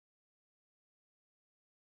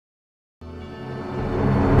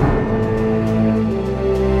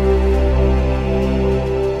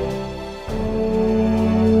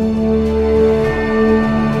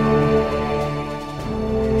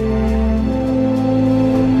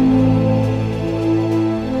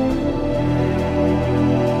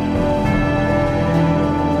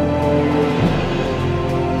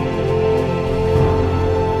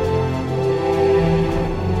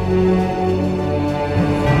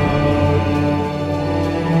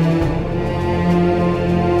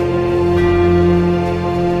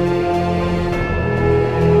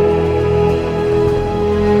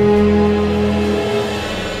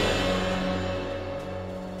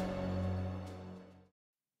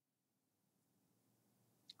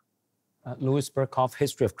Louis Berkhof,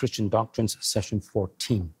 History of Christian Doctrines, Session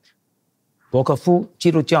 14. 伯克夫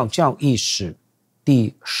基督教教义史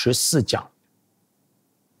第14讲，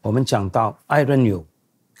我们讲到艾伦纽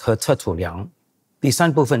和特土良，第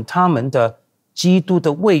三部分他们的基督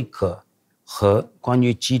的位格和关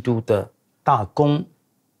于基督的大功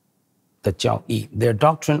的教义 their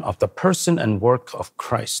doctrine of the person and work of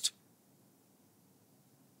Christ。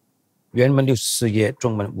 原文64页，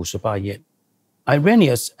中文58页。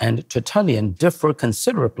Irenaeus and Tertullian differ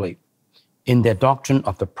considerably in their doctrine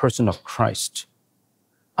of the person of Christ。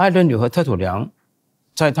 艾伦纽和特土良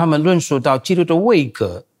在他们论述到基督的位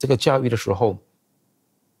格这个教义的时候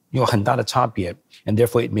有很大的差别 and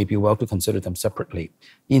therefore it may be well to consider them separately。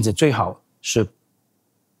 因此最好是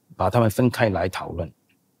把它们分开来讨论。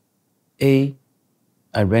 A.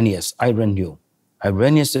 Irenaeus,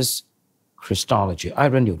 Irenaeus' Christology， 艾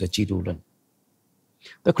伦纽的基督论。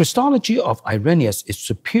 The Christology of Irenaeus is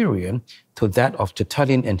superior to that of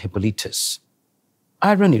Tertullian and Hippolytus。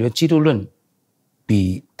 艾伦纽的基督论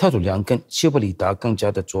比特土良跟希伯里达更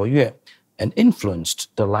加的卓越 and influenced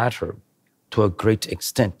the latter to a great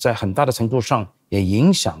extent， 在很大的程度上也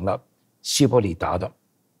影响了希伯里达的。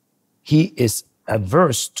 He is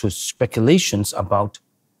averse to speculations about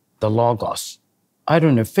the Logos。 艾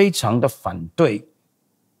伦纽非常的反对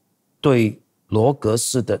对罗格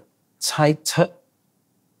斯的猜测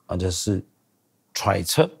或者是揣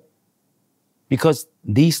测 because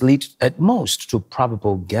these lead at most to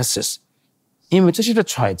probable guesses， 因为这些的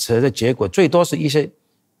揣测的结果最多是一些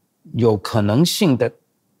有可能性的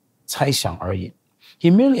猜想而已。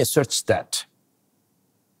 He merely asserts that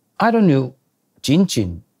艾伦纽仅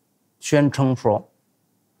仅宣称说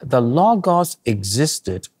the Logos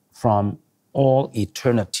existed from all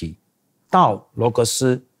eternity， 道罗格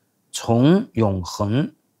斯从永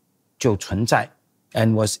恒就存在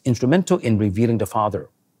and was instrumental in revealing the Father。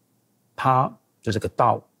 他就这个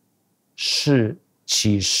道是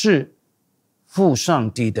启示父上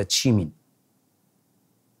帝的器皿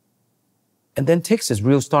and then takes his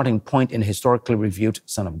real starting point in a historically revealed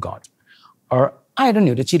Son of God。 而艾伦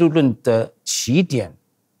纽的基督论的起点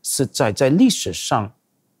是在历史上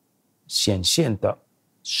显现的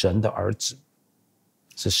神的儿子，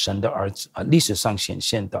是神的儿子历史上显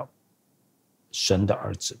现的神的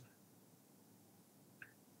儿子。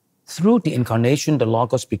 Through the incarnation, the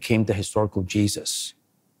Logos became the historical Jesus。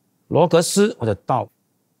 罗格斯或者道，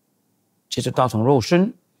接着道成肉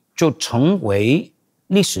身，就成为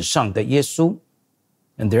历史上的耶稣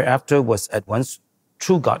 ，and thereafter was at once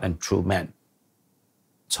true God and true man。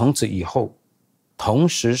 从此以后，同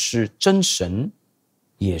时是真神，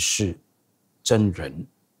也是真人。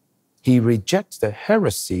 He rejects the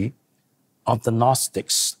heresy of the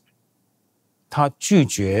Gnostics。 他拒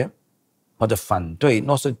绝或者反对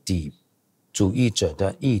诺斯底主义者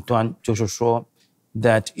的异端，就是说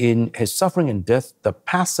that in his suffering and death, the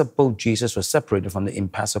passible Jesus was separated from the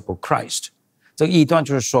impassible Christ。 这个异端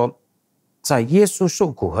就是说，在耶稣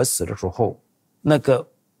受苦和死的时候，那个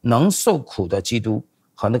能受苦的基督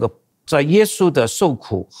和那个在耶稣的受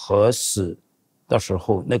苦和死的时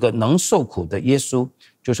候，那个能受苦的耶稣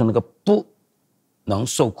就是那个不能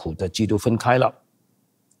受苦的基督分开了。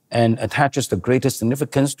And attaches the greatest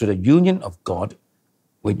significance to the union of God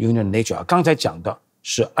with human nature。 刚才讲的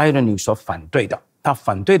是艾伦纽所反对的，他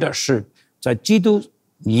反对的是在基督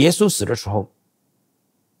耶稣死的时候，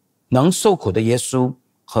能受苦的耶稣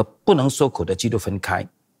和不能受苦的基督分开。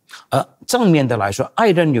而正面的来说，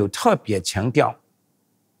艾伦纽特别强调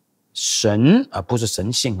神而不是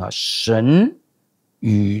神性神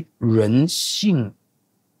与人性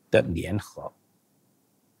的联合，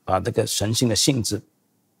把这个神性的性质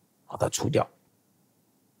把它除掉。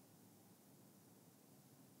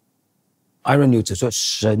艾伦纽指出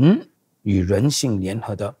神与人性联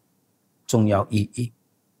合的重要意义。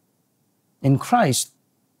In Christ,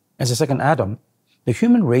 as a second Adam, the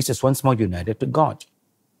human race is once more united to God。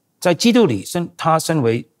 在基督里，他身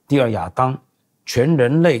为第二亚当，全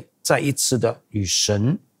人类再一次的与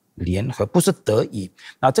神联合，不是得以。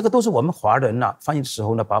那这个都是我们华人翻译的时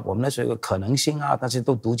候把我们那些可能性那些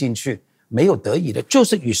都读进去。没有得以的，就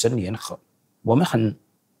是与神联合。我们很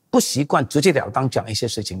不习惯直截了当讲一些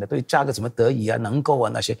事情的，对加个什么得以能够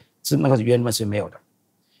那些，那个原文是没有的。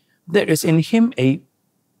There is in him a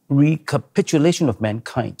recapitulation of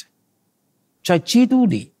mankind。 在基督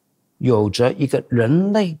里有着一个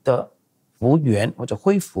人类的复原或者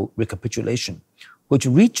恢复 recapitulation， which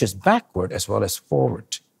reaches backward as well as forward。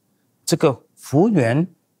 这个复原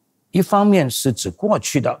一方面是指过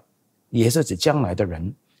去的，也是指将来的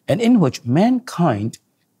人。And in which mankind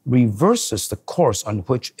reverses the course on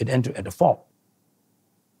which it entered at the fall。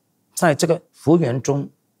 在这个复原中，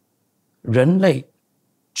人类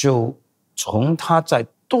就从他在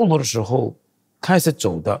堕落的时候开始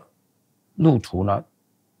走的路途呢，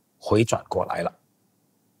回转过来了，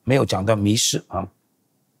没有讲到迷失啊。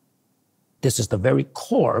This is the very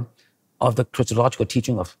core of the Christological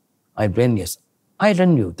teaching of Irenaeus. 艾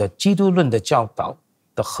伦纽的基督论的教导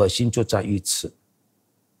的核心就在于此。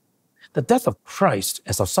The death of Christ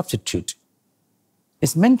as a substitute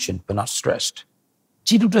is mentioned but not stressed.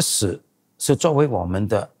 基督的死是作为我们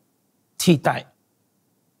的替代。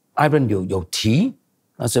艾伦纽有提，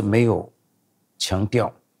但是没有强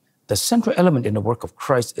调。The central element in the work of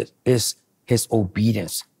Christ is his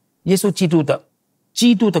obedience. 耶稣基督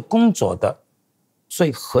的工作的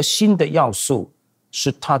最核心的要素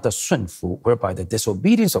是他的顺服 whereby the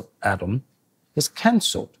disobedience of Adam is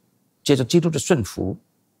cancelled. 接着基督的顺服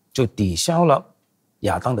就抵消了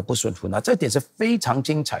亚当的不顺服。那这点是非常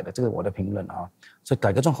精彩的，这个我的评论啊。所以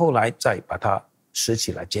改革宗后来再把它拾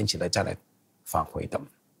起来、捡起来再来发挥的。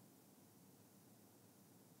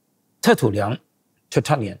特土良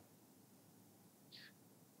Tertullian's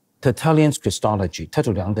Christology 特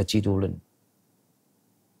土良的基督论。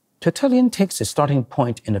Tertullian takes a starting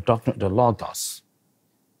point in the doctrine of the Logos.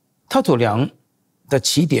 特土良的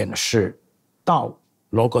起点是道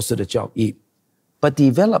Logos 的教义 but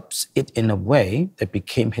develops it in a way that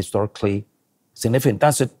became historically significant.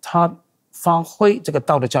 但是他发挥这个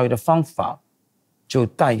道的教义的方法就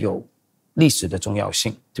带有历史的重要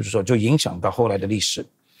性，就是说就影响到后来的历史。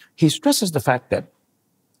He stresses the fact that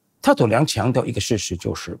特土良强调一个事实，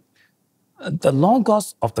就是 the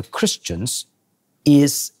Logos of the Christians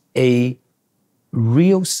is a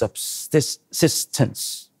real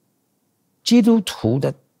subsistence. 基督徒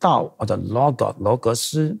的道或者 罗格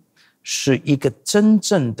斯是一个真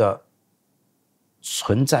正的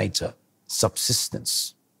存在者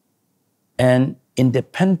subsistence, an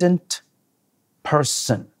independent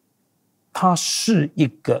person. 他是一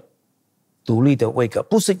个独立的位格，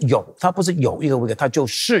他不是有一个位格，他就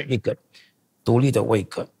是一个独立的位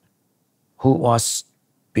格 who was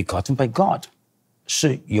begotten by God.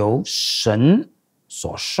 是由神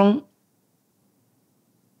所生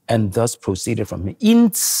and thus proceeded from him. 因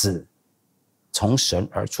此从神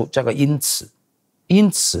而出，这个因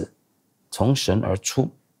此从神而出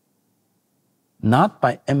not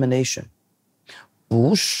by emanation.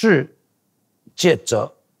 不是借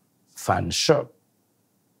着反射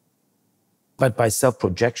but by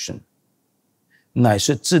self-projection. 乃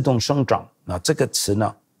是自动生长。那这个词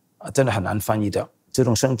呢真的很难翻译的，自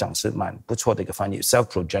动生长是蛮不错的一个翻译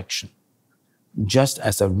self-projection. Just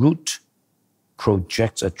as a root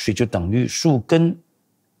projects a tree, 就等于树根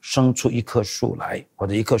生出一棵树来，或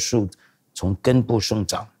者一棵树从根部生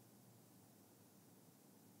长。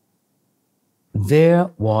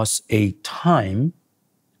There was a time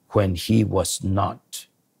when he was not.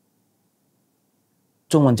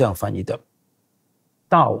 中文这样翻译的，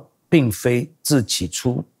道并非自起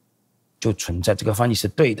初就存在，这个翻译是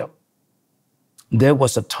对的。There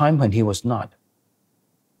was a time when he was not.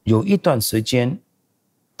 有一段时间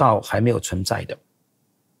道还没有存在的，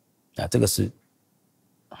这个是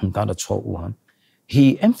很大的错误。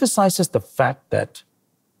He emphasizes the fact that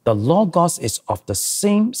the Logos is of the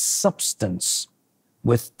same substance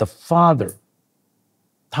with the Father.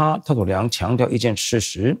 特土良强调一件事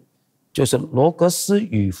实，就是罗格斯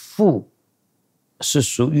与父是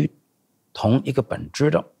属于同一个本质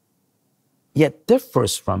的 yet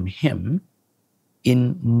differs from him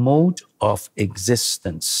in mode of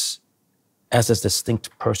existence as a distinct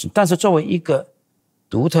person. 但是作为一个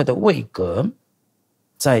独特的位格，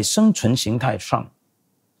在生存形态上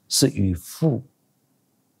是与父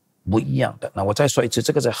不一样的。那我再说一次，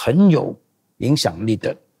这个是很有影响力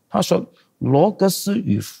的。他说罗格斯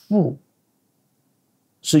与父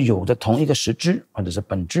是有的同一个实质或者是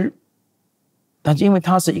本质，但是因为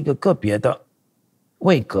它是一个个别的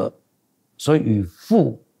位格，所以与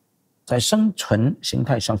父在生存形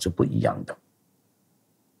态上是不一样的。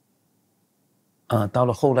到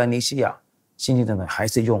了后来尼西亚新纪等等还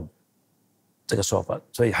是用这个说法，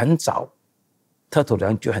所以很早特土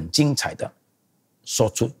良就很精彩的说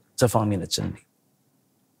出这方面的真理。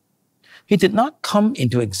He did not come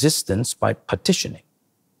into existence by partitioning.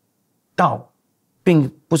 道并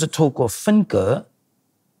不是透过分隔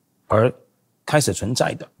而开始存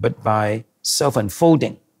在的 but by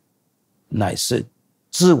self-unfolding. 乃是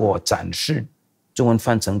自我展示，中文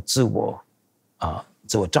翻成自我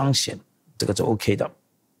彰显，这个就 OK 的。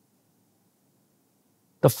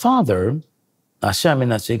The Father 下面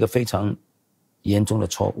呢是一个非常严重的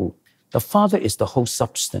错误。The Father is the whole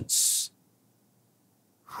substance.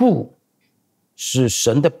 父是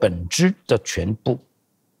神的本质的全部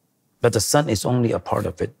but the Son is only a part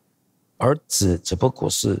of it. 而子只不过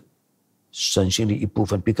是神性的一部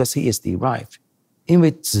分 because he is derived， 因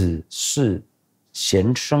为子是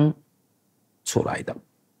贤生出来的，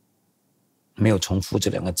没有重复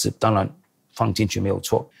这两个字，当然放进去没有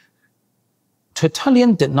错。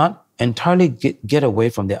Tertullian did not entirely get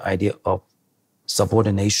away from the idea of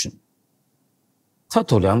subordination。特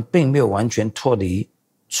土良并没有完全脱离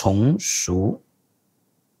从属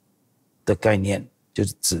的概念，就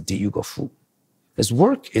是子弟与父。His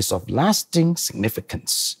work is of lasting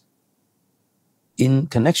significance in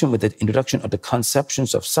connection with the introduction of the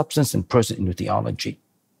conceptions of substance and person into theology。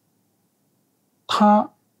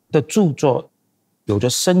他的著作有着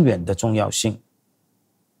深远的重要性，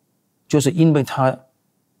就是因为他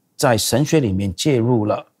在神学里面介入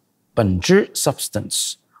了本质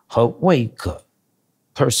substance 和位格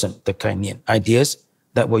person 的概念 ideas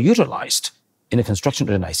that were utilized in the construction of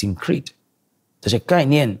the Nicene Creed。 这些概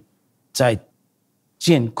念在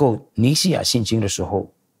建构尼西亚信经的时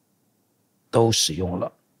候都使用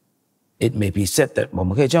了。 It may be said that 我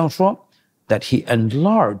们可以这样说 that he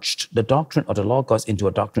enlarged the doctrine of the Logos into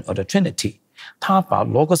a doctrine of the Trinity。 他把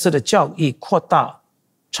罗格斯的教义扩大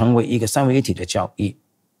成为一个三位一体的教义。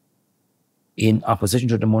 In opposition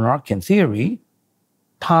to the monarchian theory，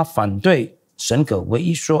 他反对神格唯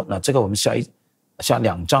一说，那这个我们下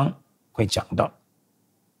2章会讲到。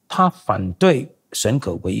他反对神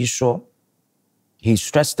格唯一说。 He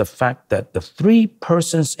stressed the fact that the three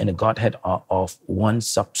persons in the Godhead are of one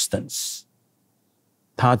substance。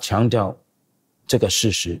 他强调这个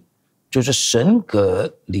事实，就是神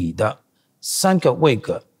格里的3个位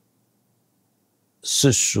格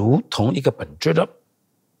是属同一个本质的，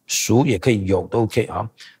属也可以有都 OK 啊，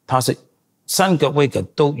它是3个位格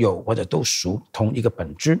都有或者都属同一个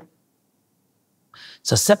本质。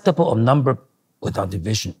 Susceptible of number without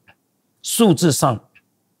division， 数字上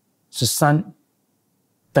是3，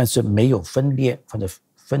但是没有分裂或者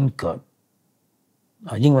分隔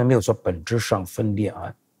英文没有说本质上分裂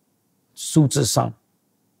数字上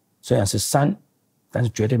虽然是3，但是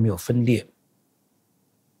绝对没有分裂。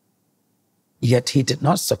 Yet he did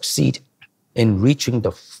not succeed in reaching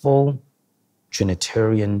the full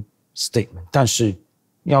Trinitarian statement。 但是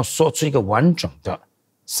要说出一个完整的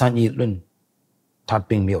三一论，他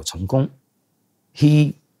并没有成功。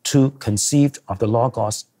 He too conceived of the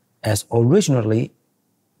Logos as originally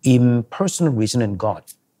impersonal reason in God。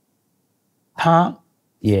 他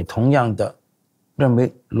也同样的认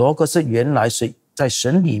为罗格斯原来是在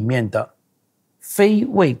神里面的非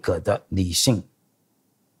位格的理性，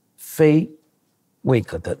非位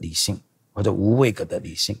格的理性或者无位格的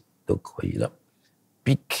理性都可以了。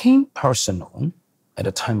 Became personal at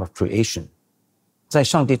the time of creation， 在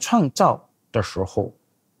上帝创造的时候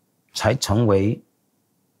才成为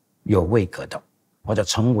有位格的，或者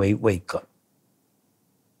成为位格。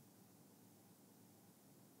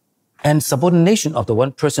And subordination of the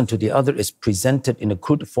one person to the other is presented in the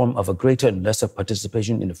crude form of a greater and lesser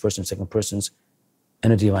participation in the first and second persons and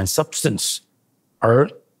the divine substance。 而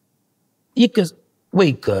一个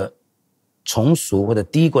位格从属或者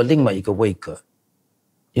低过另外一个位格，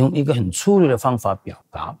用一个很粗略的方法表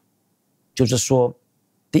达，就是说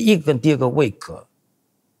第一个跟第二个位格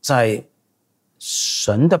在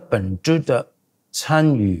神的本质的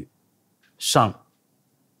参与上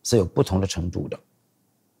是有不同的程度的。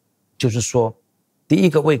就是说第一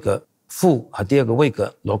个位格父和第二个位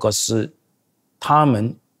格罗格斯，他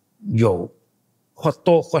们有或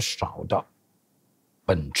多或少的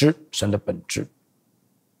本质，神的本质，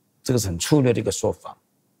这个是很粗略的一个说法。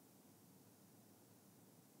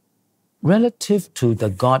 Relative to the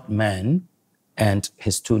God-man and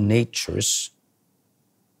his two natures,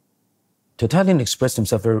 Tertullian expressed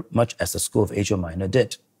himself very much as the school of Asia Minor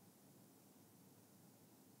did。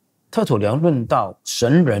 特土良论到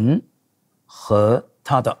神人和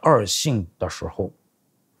他的二性的时候，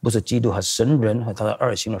不是基督和神人和他的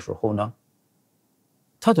二性的时候呢，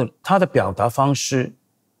他的表达方式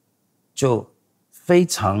就非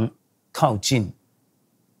常靠近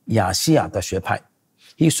亚细亚的学派。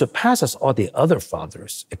 He surpasses all the other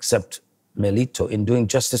fathers except Melito in doing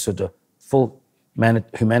justice to the full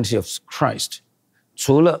humanity of Christ。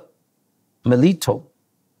 除了 Melito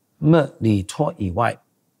莫里托以外，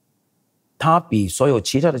他比所有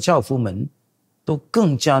其他的教父们都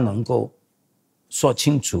更加能够说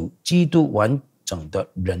清楚基督完整的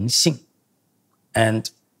人性。 And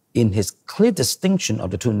in his clear distinction of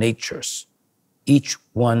the two natures, each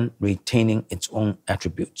one retaining its own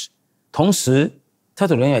attributes。 同时特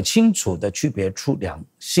土良也清楚地区别出两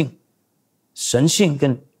性，神性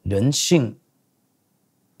跟人性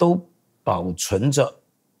都保存着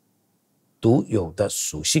独有的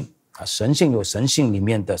属性神性有神性里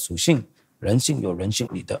面的属性，人性有人性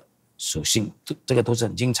里的属性，这个都是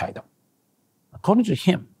很精彩的。According to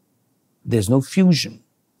him, there's no fusion.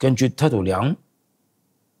 根据特土良，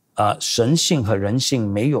神性和人性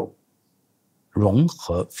没有融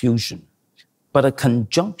合 fusion, but a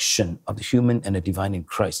conjunction of the human and the divine in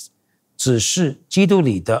Christ. 只是基督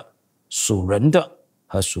里的属人的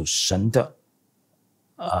和属神的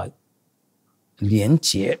连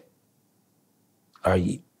结而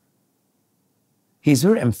已。He's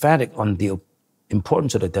very emphatic on the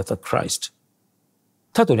importance of the death of Christ.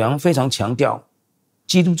 特土良非常强调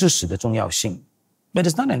基督之死的重要性 ，but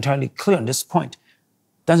it's not entirely clear on this point.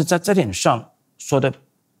 但是在这点上说的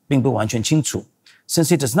并不完全清楚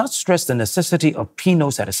 ，since he does not stress the necessity of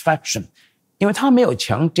penal satisfaction. 因为他没有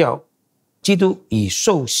强调基督以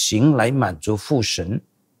受刑来满足父神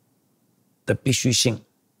的必须性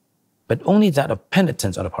 ，but only that of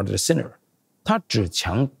penitence on the part of the sinner. 他只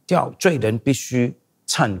强调罪人必须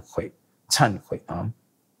忏悔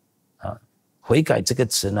悔改这个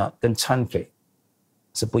词呢，跟忏悔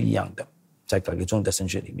是不一样的，在改革中的神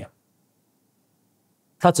学里面，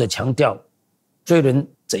他只强调罪人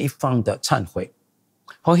这一方的忏悔。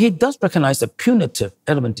While he does recognize the punitive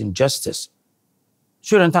element in justice,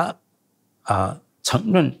 虽然他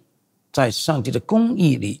承认在上帝的公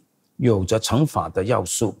义里有着惩罚的要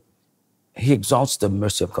素 ，he exalts the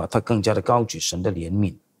mercy of God. 他更加的高举神的怜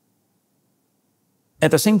悯。At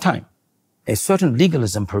the same time, a certain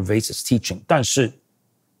legalism pervades his teaching. 但是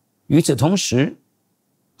与此同时，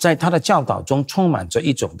在他的教导中充满着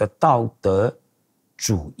一种的道德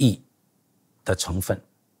主义的成分。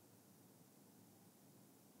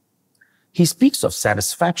He speaks of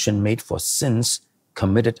satisfaction made for sins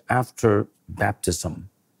committed after baptism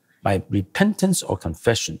by repentance or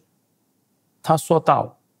confession. 他说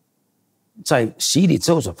到，在洗礼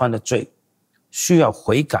之后所犯的罪，需要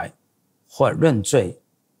悔改或认罪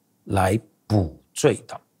来补罪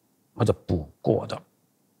的，或者补过的。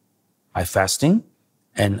By fasting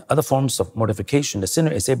and other forms of mortification, the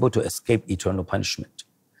sinner is able to escape eternal punishment.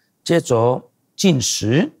 借着禁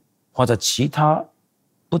食或者其他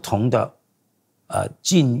不同的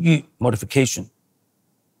禁欲 mortification，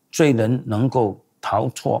 罪人能够逃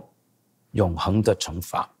脱永恒的惩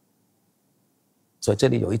罚。所以这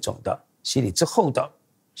里有一种的洗礼之后的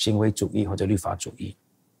行为主义或者律法主义。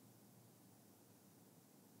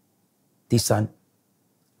第三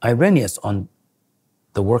 ，Irenaeus on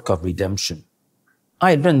the work of redemption，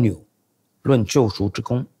 爱任纽论救赎之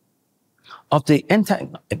功。Of the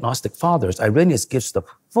anti-agnostic fathers, Irenaeus gives the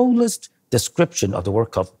fullest description of the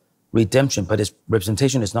work of redemption, but his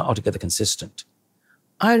representation is not altogether consistent.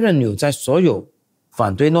 爱任纽在所有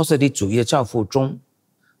反对诺斯底主义的教父中，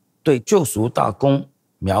对救赎大功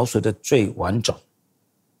描述的最完整，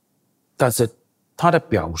但是他的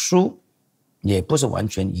表述也不是完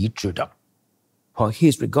全一致的。While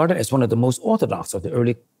he is regarded as one of the most orthodox of the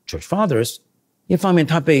early church fathers， 一方面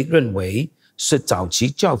他被认为是早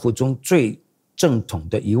期教父中最正统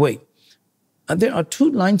的一位。And there are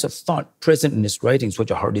two lines of thought present in his writings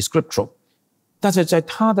which are hardly scriptural. 但是在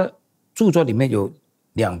他的著作里面有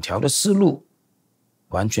两条的思路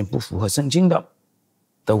完全不符合圣经的。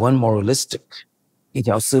The one moralistic， 一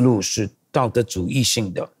条思路是道德主义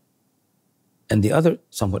性的 ，and the other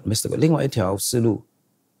somewhat mystical， 另外一条思路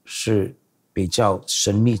是比较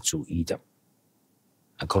神秘主义的。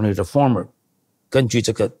According to the former， 根据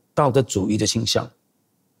这个道德主义的倾向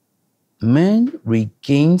 ，man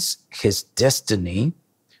regains his destiny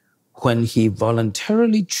when he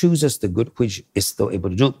voluntarily chooses the good which is still able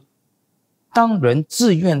to do。当人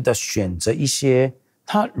自愿的选择一些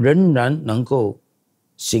他仍然能够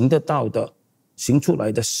行得到的、行出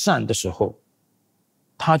来的善的时候，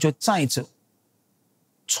他就再次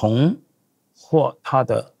重获他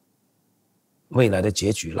的未来的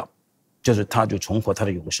结局了，就是他就重获他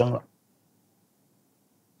的永生了。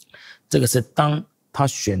这个是当他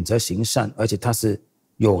选择行善，而且他是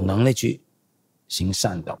有能力去行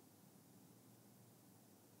善的。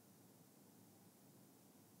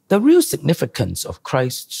The real significance of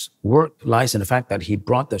Christ's work lies in the fact that he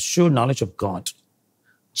brought the sure knowledge of God.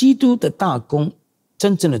 基督的大功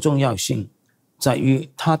真正的重要性在于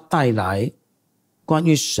他带来关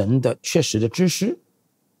于神的确实的知识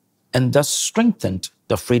and thus strengthened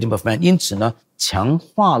the freedom of man. 因此呢，强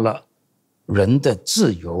化了人的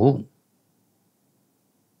自由。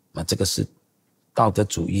这个是道德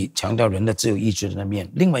主义强调人的自由意志的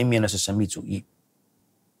面，另外一面呢是神秘主义。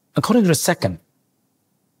According to the second，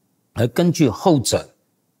 而根据后者，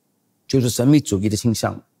就是神秘主义的倾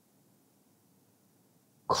向。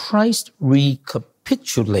Christ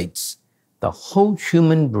recapitulates the whole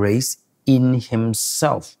human race in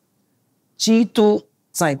himself. 基督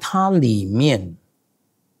在它里面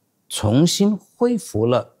重新恢复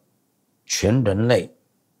了全人类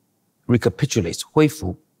recapitulates 恢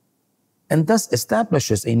复 and thus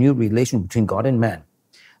establishes a new relation between God and man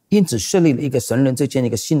因此设立了一个神人之间的一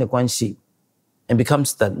个新的关系 and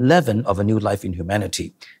becomes the leaven of a new life in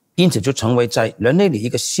humanity 因此就成为在人类里一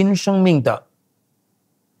个新生命的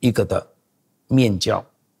一个的面教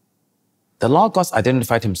The Logos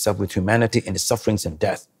identified himself with humanity in his sufferings and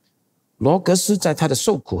death 罗格斯在他的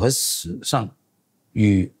受苦和死上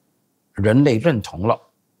与人类认同了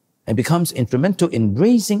and becomes instrumental in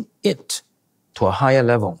raising it to a higher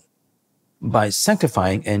level by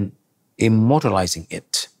sanctifying and immortalizing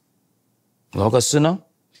it 罗格斯呢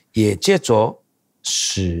也借着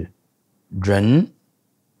使人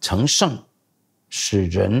成圣使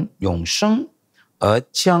人永生而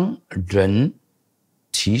将人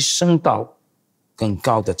提升到更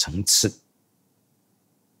高的层次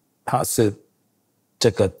它是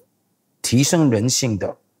这个提升人性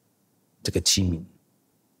的这个器皿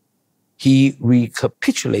He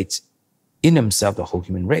recapitulates in himself the whole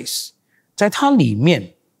human race 在它里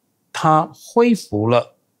面他恢复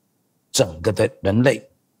了整个的人类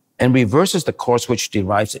and reverses the course which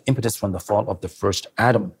derives the impetus from the fall of the first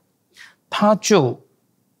Adam 他就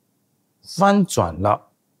翻转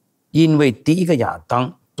了因为第一个亚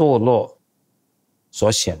当堕落所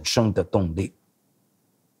显生的动力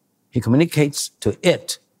He communicates to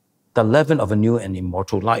it the leaven of a new and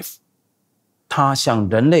immortal life 他向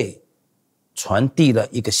人类传递了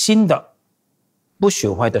一个新的不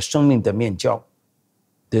朽坏的生命的面教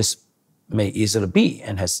This may easily be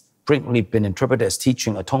and has frequently been interpreted as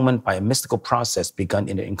teaching atonement by a mystical process begun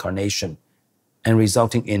in the incarnation and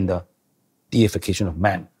resulting in the deification of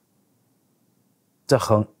man 这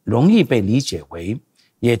很容易被理解为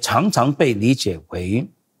也常常被理解为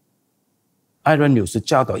艾伦纽斯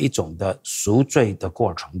教导一种的赎罪的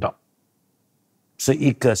过程的是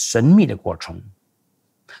一个神秘的过程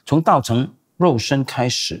从道成肉身开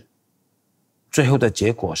始最后的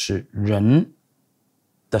结果是人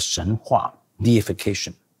的神化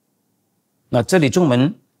deification 那这里中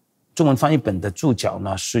文翻译本的注脚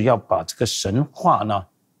呢是要把这个神化呢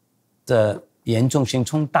的严重性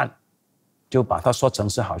冲淡就把它说成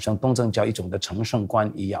是好像东正教一种的成圣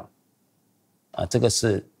观一样这个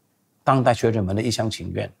是当代学者们的一厢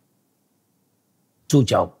情愿注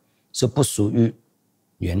脚是不属于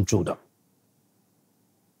原著的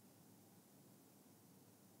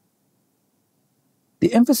The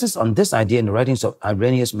emphasis on this idea in the writings of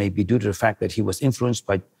Irenaeus may be due to the fact that he was influenced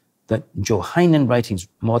by the Johannine writings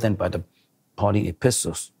more than by the Pauline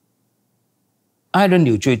epistles 艾伦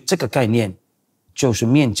纽对这个概念就是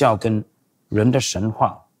面教跟人的神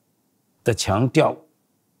话的强调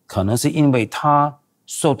可能是因为他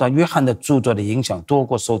受到约翰的著作的影响多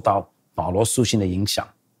过受到保罗书信的影响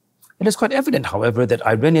It is quite evident, however, that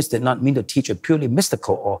Irenaeus did not mean to teach a purely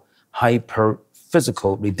mystical or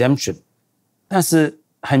hyper-physical redemption. 但是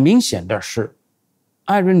很明显的是，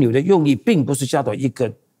艾伦纽的用意并不是教导一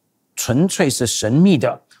个纯粹是神秘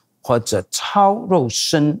的或者超肉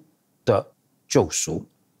身的救赎。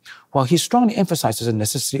While he strongly emphasizes the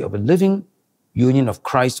necessity of a living union of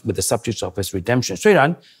Christ with the subjects of his redemption. 虽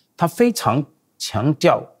然他非常强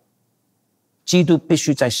调基督必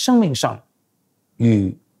须在生命上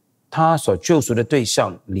与他所救赎的对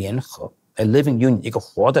象联合 a living union 一个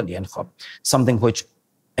活的联合 something which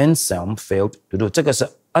Anselm failed to do 这个是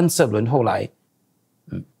安瑟伦后来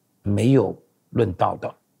没有论到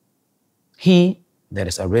的 He, that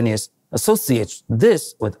is Irenaeus, associates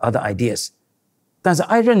this with other ideas 但是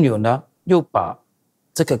艾任纽呢又把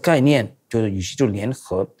这个概念就是与其就联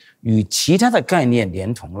合与其他的概念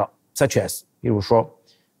连同了 such as 比如说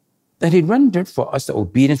that he rendered for us the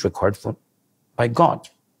obedience required by God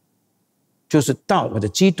就是道或者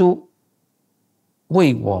基督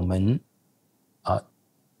为我们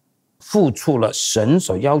付出了神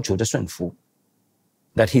所要求的顺服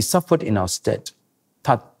that he suffered in our stead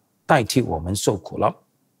他代替我们受苦了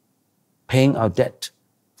paying our debt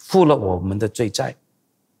付了我们的罪债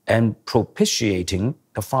and propitiating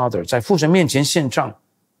the Father 在父神面前献上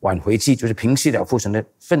挽回祭就是平息了父神的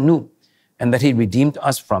愤怒 and that he redeemed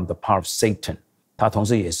us from the power of Satan 他同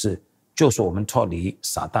时也是救赎我们脱离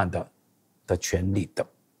撒旦的权利的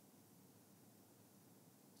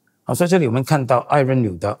好在这里我们看到艾伦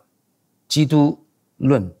纽的基督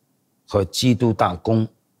论和基督大功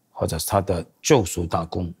或者是他的救赎大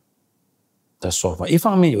功的说法一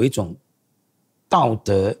方面有一种道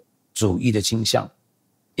德主义的倾向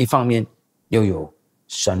一方面又有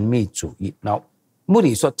神秘主义然后穆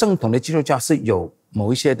里说正统的基督教是有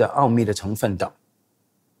某一些的奥秘的成分的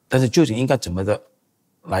但是究竟应该怎么的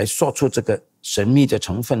来说出这个神秘的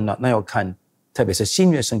成分呢，那要看特别是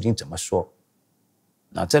新约圣经怎么说。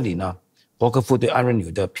那这里呢，伯克夫对艾伦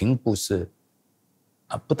纽的评估是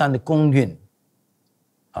不单的公允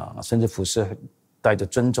甚至乎是带着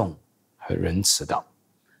尊重和仁慈的。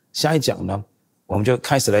下一讲呢，我们就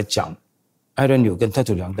开始来讲艾伦纽跟特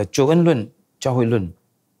土良的救恩论、教会论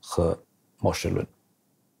和末世论。